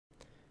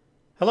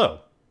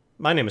Hello,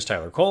 my name is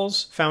Tyler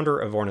Coles, founder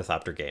of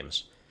Ornithopter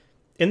Games.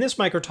 In this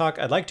microtalk,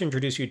 I'd like to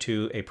introduce you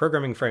to a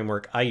programming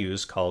framework I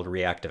use called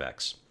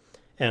ReactiveX.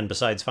 And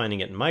besides finding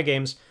it in my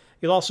games,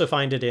 you'll also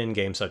find it in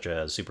games such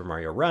as Super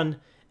Mario Run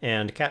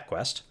and Cat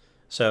Quest.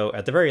 So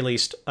at the very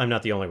least, I'm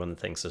not the only one that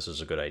thinks this is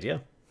a good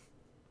idea.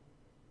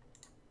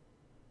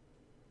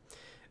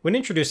 When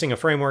introducing a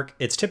framework,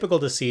 it's typical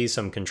to see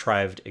some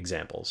contrived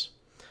examples.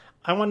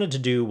 I wanted to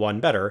do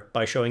one better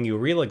by showing you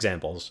real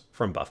examples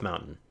from Buff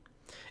Mountain.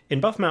 In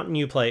Buff Mountain,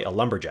 you play a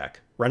lumberjack,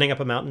 running up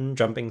a mountain,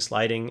 jumping,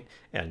 sliding,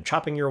 and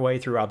chopping your way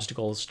through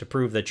obstacles to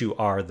prove that you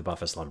are the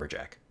buffest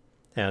lumberjack.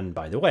 And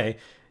by the way,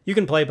 you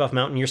can play Buff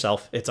Mountain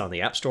yourself. It's on the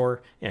App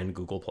Store and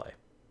Google Play.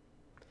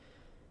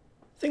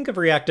 Think of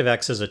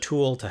ReactiveX as a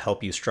tool to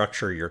help you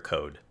structure your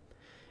code.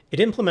 It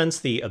implements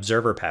the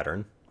observer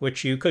pattern,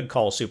 which you could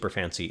call super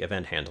fancy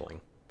event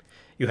handling.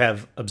 You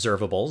have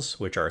observables,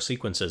 which are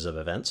sequences of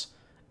events,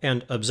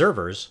 and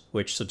observers,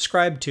 which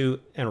subscribe to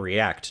and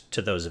react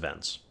to those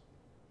events.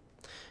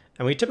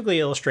 And we typically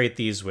illustrate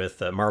these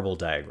with marble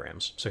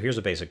diagrams. So here's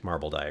a basic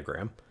marble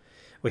diagram.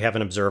 We have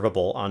an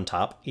observable on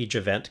top. Each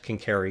event can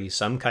carry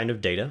some kind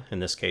of data, in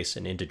this case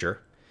an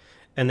integer.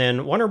 And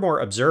then one or more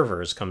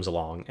observers comes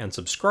along and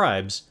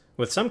subscribes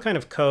with some kind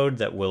of code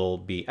that will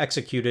be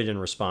executed in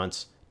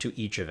response to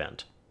each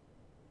event.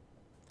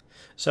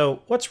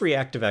 So what's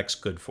ReactiveX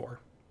good for?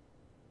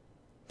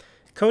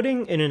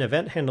 Coding in an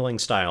event handling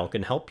style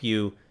can help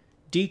you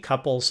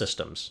decouple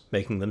systems,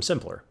 making them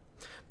simpler.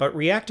 But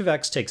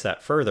ReactiveX takes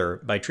that further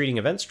by treating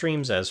event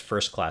streams as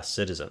first-class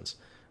citizens,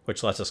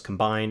 which lets us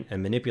combine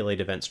and manipulate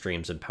event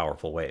streams in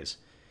powerful ways.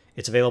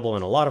 It's available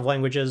in a lot of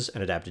languages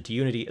and adapted to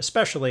Unity,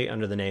 especially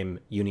under the name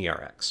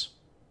UniRx.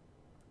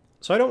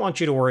 So I don't want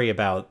you to worry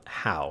about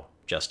how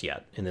just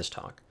yet in this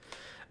talk.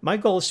 My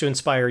goal is to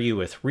inspire you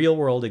with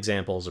real-world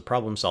examples of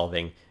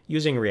problem-solving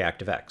using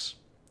ReactiveX.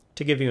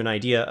 To give you an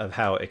idea of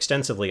how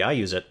extensively I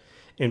use it,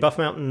 in Buff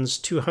Mountain's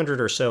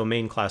 200 or so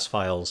main class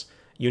files,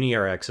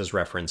 UniRx is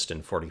referenced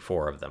in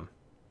 44 of them.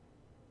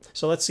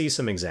 So let's see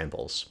some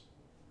examples.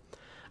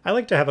 I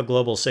like to have a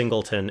global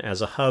singleton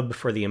as a hub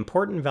for the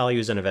important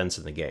values and events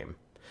in the game,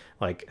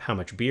 like how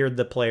much beard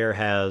the player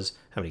has,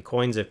 how many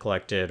coins they've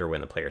collected, or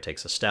when the player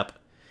takes a step.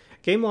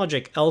 Game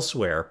logic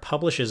elsewhere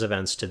publishes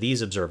events to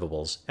these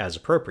observables as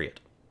appropriate.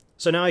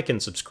 So now I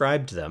can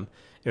subscribe to them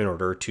in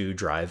order to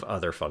drive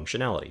other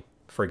functionality.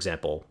 For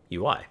example,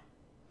 UI.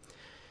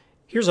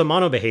 Here's a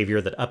mono behavior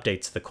that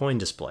updates the coin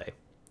display.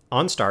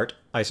 On start,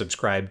 I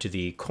subscribe to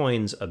the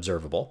coins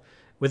observable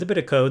with a bit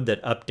of code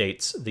that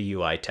updates the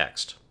UI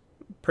text.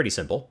 Pretty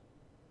simple.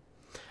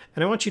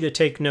 And I want you to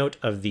take note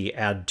of the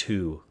add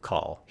to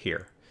call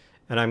here.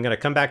 And I'm going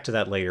to come back to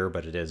that later,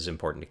 but it is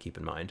important to keep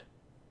in mind.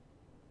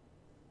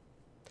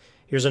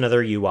 Here's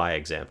another UI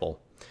example.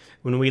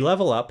 When we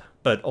level up,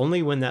 but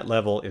only when that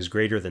level is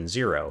greater than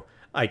 0,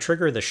 I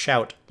trigger the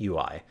shout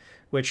UI,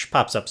 which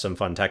pops up some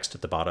fun text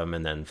at the bottom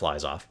and then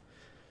flies off.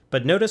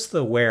 But notice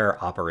the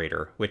where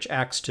operator, which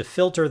acts to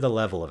filter the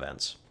level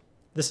events.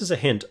 This is a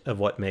hint of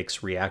what makes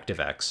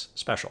ReactiveX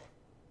special.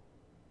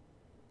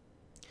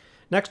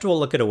 Next, we'll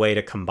look at a way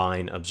to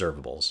combine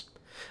observables.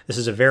 This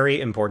is a very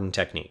important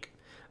technique.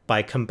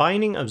 By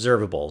combining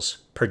observables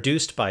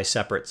produced by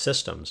separate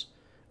systems,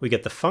 we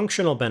get the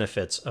functional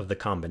benefits of the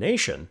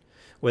combination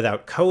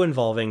without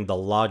co-involving the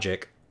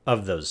logic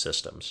of those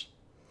systems.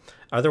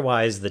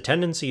 Otherwise, the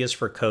tendency is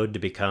for code to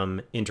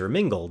become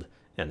intermingled,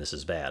 and this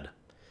is bad.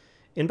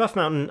 In Buff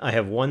Mountain, I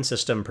have one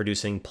system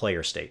producing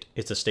player state.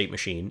 It's a state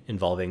machine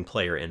involving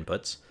player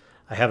inputs.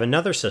 I have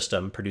another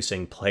system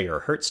producing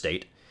player hurt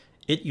state.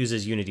 It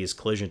uses Unity's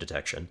collision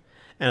detection.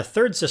 And a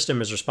third system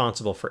is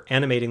responsible for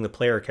animating the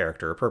player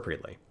character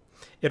appropriately.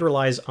 It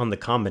relies on the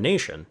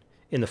combination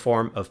in the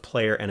form of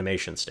player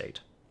animation state.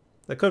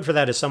 The code for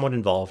that is somewhat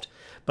involved,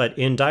 but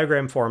in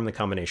diagram form, the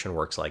combination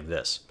works like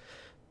this.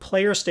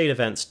 Player state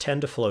events tend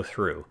to flow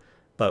through,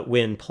 but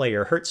when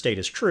player hurt state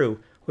is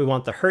true, we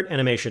want the hurt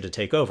animation to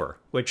take over,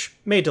 which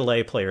may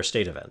delay player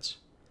state events.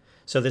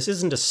 So this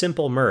isn't a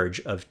simple merge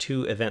of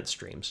two event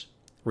streams.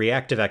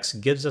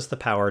 ReactiveX gives us the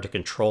power to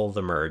control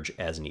the merge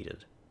as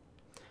needed.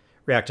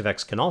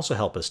 ReactiveX can also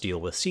help us deal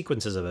with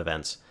sequences of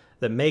events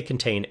that may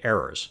contain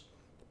errors.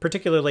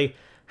 Particularly,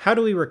 how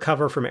do we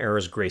recover from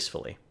errors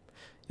gracefully?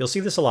 You'll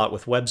see this a lot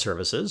with web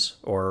services,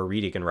 or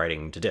reading and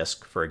writing to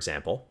disk, for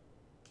example.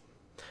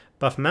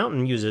 Buff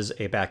Mountain uses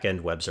a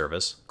back-end web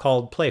service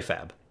called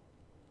PlayFab.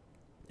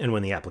 And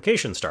when the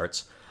application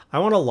starts, I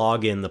want to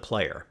log in the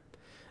player.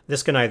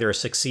 This can either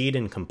succeed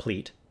and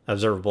complete.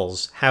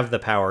 Observables have the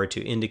power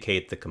to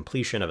indicate the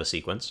completion of a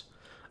sequence,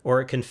 or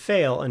it can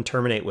fail and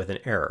terminate with an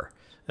error,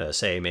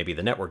 say maybe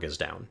the network is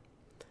down.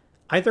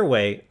 Either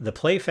way, the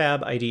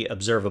PlayFab ID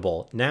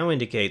observable now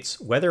indicates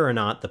whether or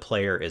not the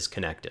player is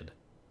connected.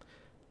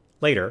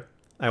 Later,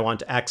 I want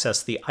to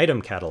access the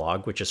item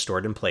catalog, which is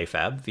stored in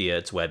PlayFab via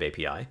its web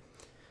API.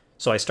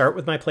 So I start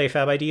with my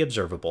PlayFab ID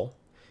observable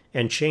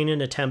and chain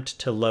an attempt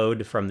to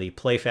load from the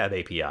PlayFab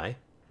API.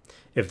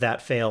 If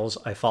that fails,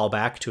 I fall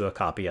back to a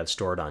copy I've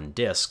stored on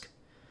disk.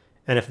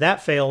 And if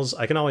that fails,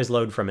 I can always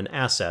load from an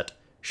asset,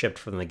 shipped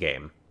from the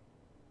game.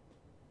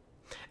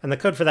 And the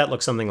code for that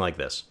looks something like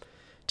this.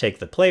 Take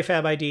the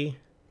playFab ID,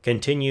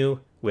 continue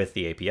with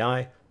the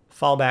API,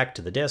 fall back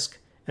to the disk,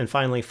 and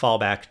finally fall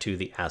back to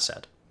the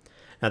asset.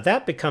 Now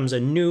that becomes a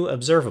new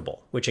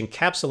observable, which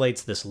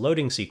encapsulates this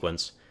loading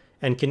sequence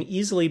and can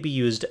easily be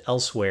used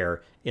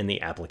elsewhere in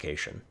the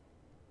application.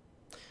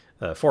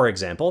 For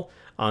example,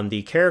 on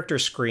the character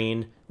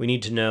screen, we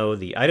need to know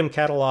the item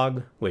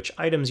catalog, which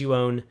items you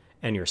own,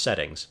 and your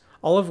settings,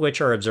 all of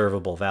which are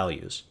observable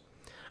values.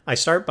 I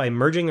start by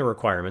merging the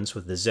requirements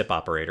with the zip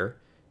operator,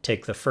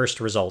 take the first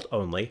result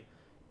only,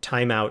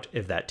 time out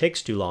if that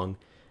takes too long,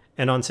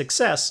 and on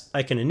success,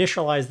 I can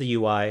initialize the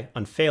UI.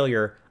 On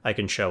failure, I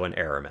can show an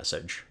error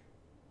message.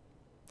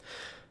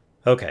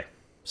 Okay,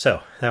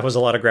 so that was a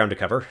lot of ground to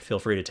cover. Feel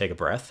free to take a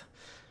breath.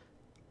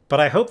 But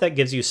I hope that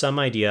gives you some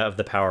idea of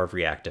the power of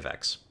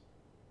ReactiveX.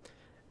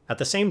 At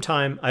the same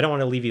time, I don't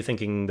want to leave you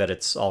thinking that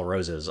it's all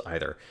roses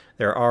either.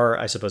 There are,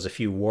 I suppose, a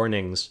few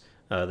warnings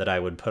that I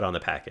would put on the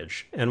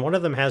package, and one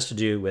of them has to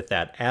do with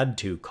that add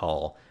to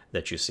call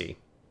that you see.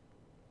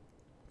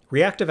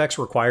 ReactiveX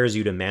requires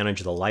you to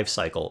manage the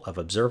lifecycle of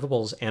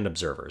observables and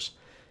observers.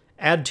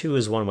 Add to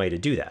is one way to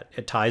do that.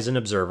 It ties an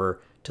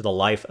observer to the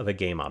life of a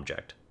game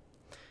object.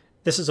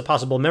 This is a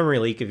possible memory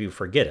leak if you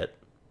forget it,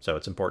 so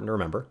it's important to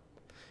remember.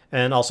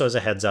 And also as a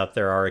heads up,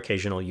 there are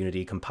occasional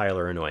Unity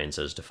compiler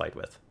annoyances to fight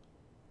with.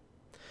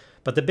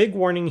 But the big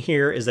warning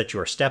here is that you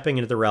are stepping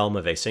into the realm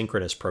of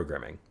asynchronous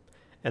programming.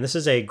 And this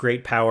is a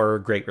great power,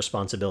 great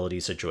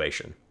responsibility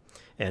situation.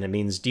 And it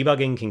means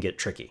debugging can get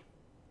tricky.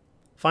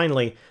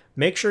 Finally,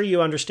 make sure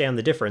you understand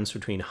the difference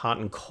between hot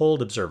and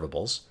cold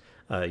observables.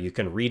 You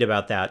can read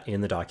about that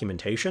in the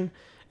documentation,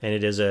 and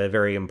it is a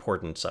very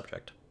important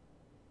subject.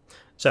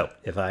 So,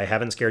 if I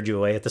haven't scared you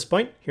away at this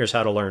point, here's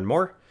how to learn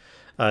more.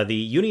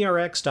 The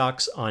UniRx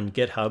docs on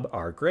GitHub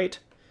are great.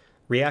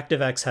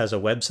 ReactiveX has a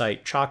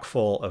website chock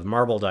full of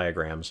marble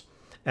diagrams,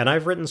 and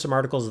I've written some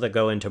articles that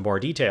go into more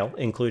detail,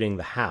 including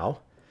the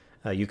how.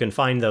 You can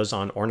find those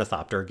on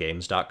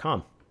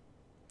ornithoptergames.com.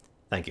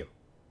 Thank you.